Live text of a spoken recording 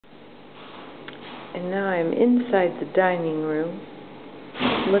And now I'm inside the dining room,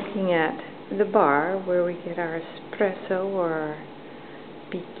 looking at the bar where we get our espresso or our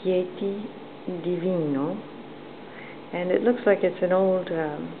bicchietti di vino. And it looks like it's an old,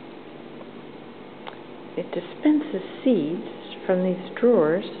 it dispenses seeds from these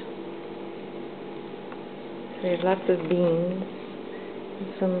drawers. So there's lots of beans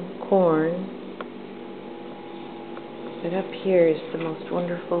and some corn. But up here is the most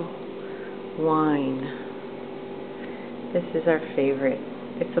wonderful wine. This is our favorite.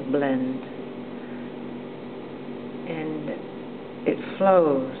 It's a blend. And it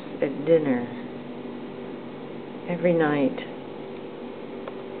flows at dinner every night.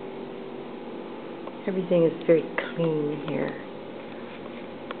 Everything is very clean here.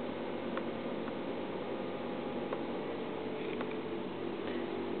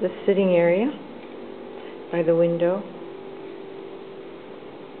 The sitting area by the window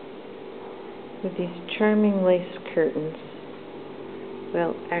with these charming lace curtains.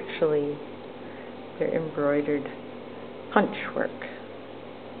 Well, actually, they're embroidered punchwork.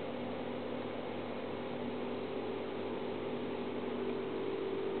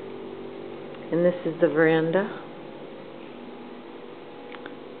 And this is the veranda,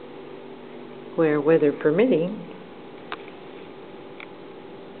 where, weather permitting,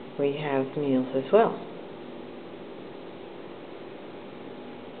 we have meals as well.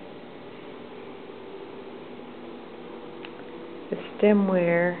 The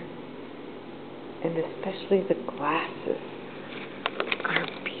stemware, and especially the glasses, are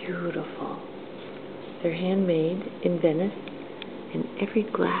beautiful. They're handmade in Venice, and every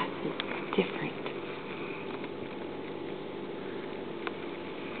glass is different.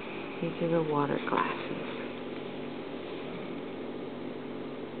 These are the water glasses.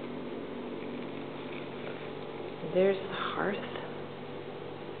 There's the hearth,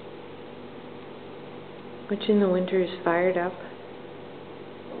 which in the winter is fired up.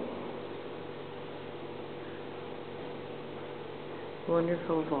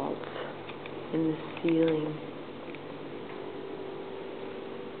 Wonderful vaults in the ceiling.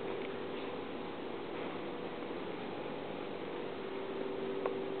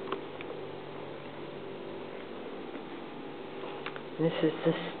 This is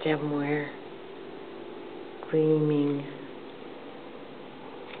the stemware, gleaming,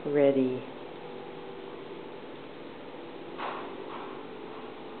 ready.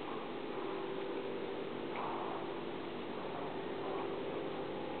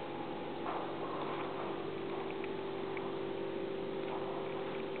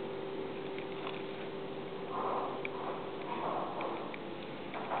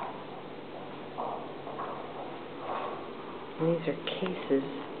 And these are cases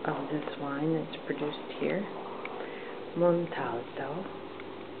of this wine that's produced here, Montalto.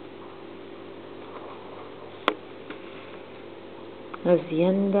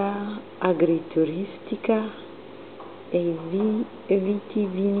 Azienda agrituristica e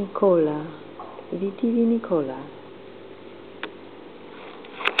vitivinicola. Vitivinicola.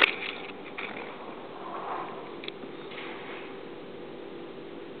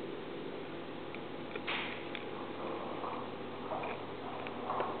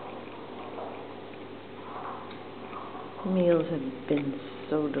 Meals have been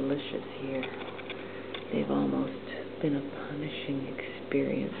so delicious here. They've almost been a punishing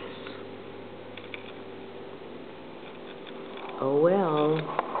experience. Oh well.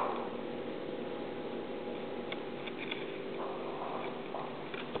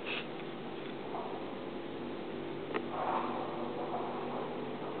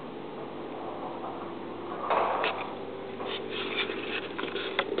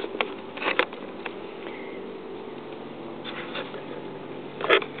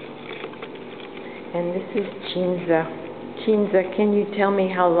 And this is Cinzia. Cinzia, can you tell me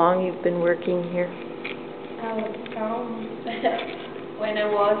how long you've been working here? From when I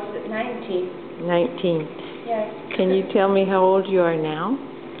was 19. 19. Yes. Can you tell me how old you are now?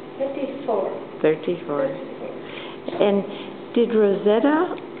 34. 34. And did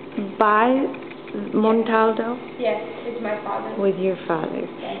Rosetta buy Montalto? Yes, with my father. With your father.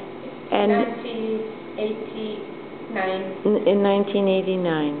 Yes. And 1989. In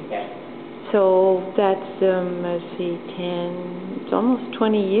 1989. Yes. So that's, let's see, 10, it's almost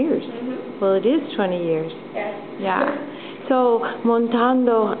 20 years. Mm-hmm. Well, it is 20 years. Yes. Yeah. So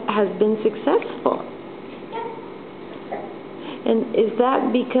Montalto has been successful. Yes. And is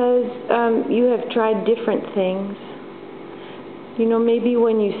that because you have tried different things? You know, maybe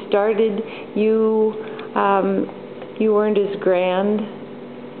when you started, you weren't as grand,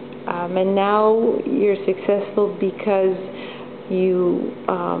 and now you're successful because you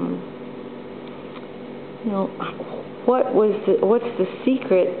No. What's the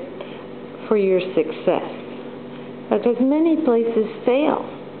secret for your success? Because many places fail.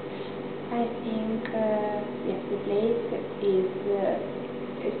 I think yes, the place is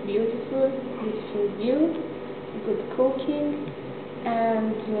beautiful view, good cooking,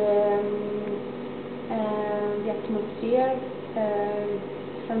 and the atmosphere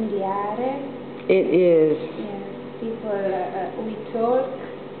familiare. It is. Yes, people we talk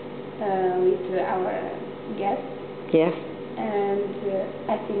with our guests. Yes. And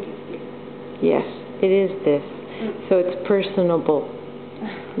I think it's this. Yes, it is this. So it's personable.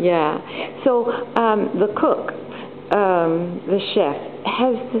 Yeah. So the cook, the chef,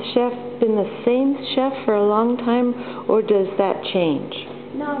 has the chef been the same chef for a long time, or does that change?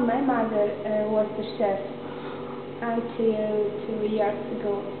 No, my mother was the chef until 2 years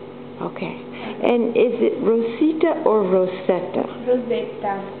ago. Okay. And is it Rosita or Rosetta?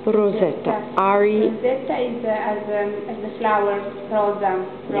 Rosetta. Rosetta. R-E. Rosetta is as the flower, rosa.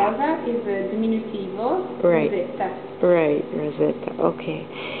 Yeah. Rosa is diminutivo. Right. Rosetta. Right, Rosetta. Okay.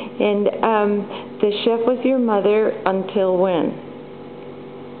 And the chef was your mother until when?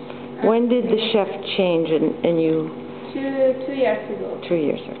 When did the chef change and you? 2 years ago. 2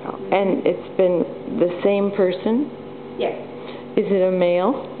 years ago. And it's been the same person? Yes. Is it a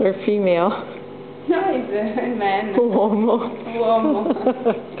male or female? No, it's a man. Uomo. Uomo.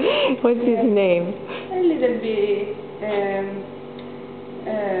 What's his name? A little bit.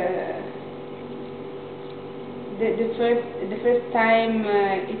 The first time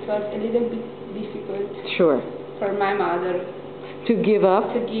it was a little bit difficult. Sure. For my mother. To give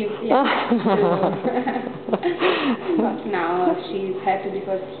up? To give, yeah. But now she's happy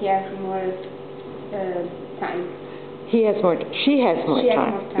because he has more time. He has more. She has more time. Has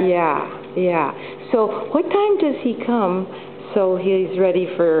more time. Yeah, yeah. So, what time does he come? So he's ready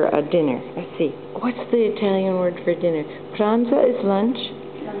for a dinner. Let's see. What's the Italian word for dinner? Pranzo is lunch,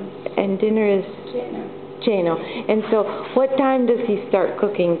 and dinner is ceno. And so, what time does he start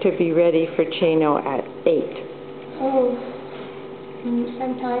cooking to be ready for ceno at 8? Oh,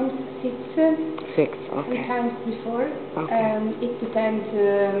 sometimes 6. 6. Okay. Sometimes before. Okay. It depends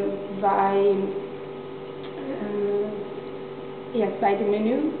by the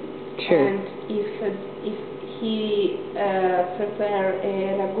menu. Sure. And if he prepare a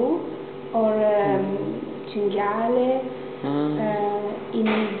ragu or cinghiale, he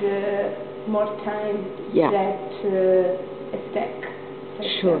needs more time than a steak.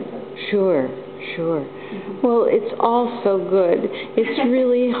 Sure. Well, it's all so good. It's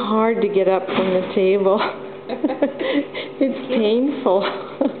really hard to get up from the table. It's painful.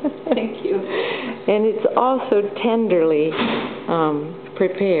 Thank you. And it's also tenderly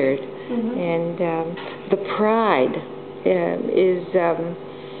prepared. And the pride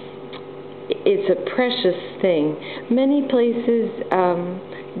it's a precious thing. Many places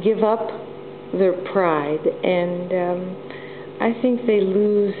give up their pride, and I think they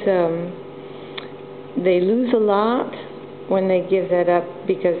lose a lot when they give that up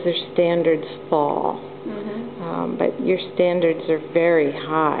because their standards fall. But your standards are very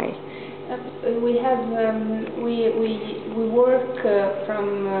high. We have we work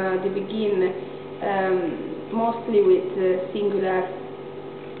from the beginning mostly with singular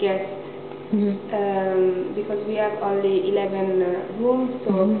guests because we have only 11 rooms,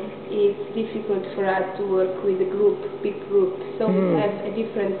 so it's difficult for us to work with a big group. So we have a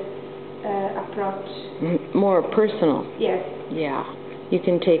different approach. More personal. Yes. Yeah. You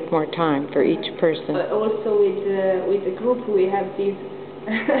can take more time for each person. But also with the group we have this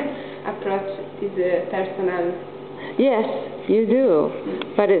approach is personal. Yes, you do,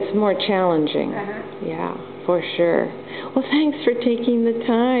 but it's more challenging. Yeah, for sure. Well, thanks for taking the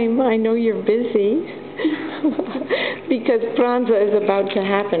time. I know you're busy because pranzo is about to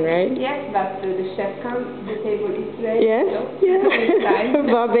happen, right? Yes, but the chef comes, the table is ready. Yes, so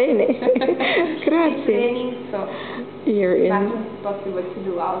va bene. Grazie. It's raining, so you're in. Nothing's possible to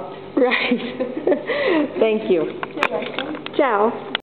do out. Right. Thank you. You're welcome. Ciao.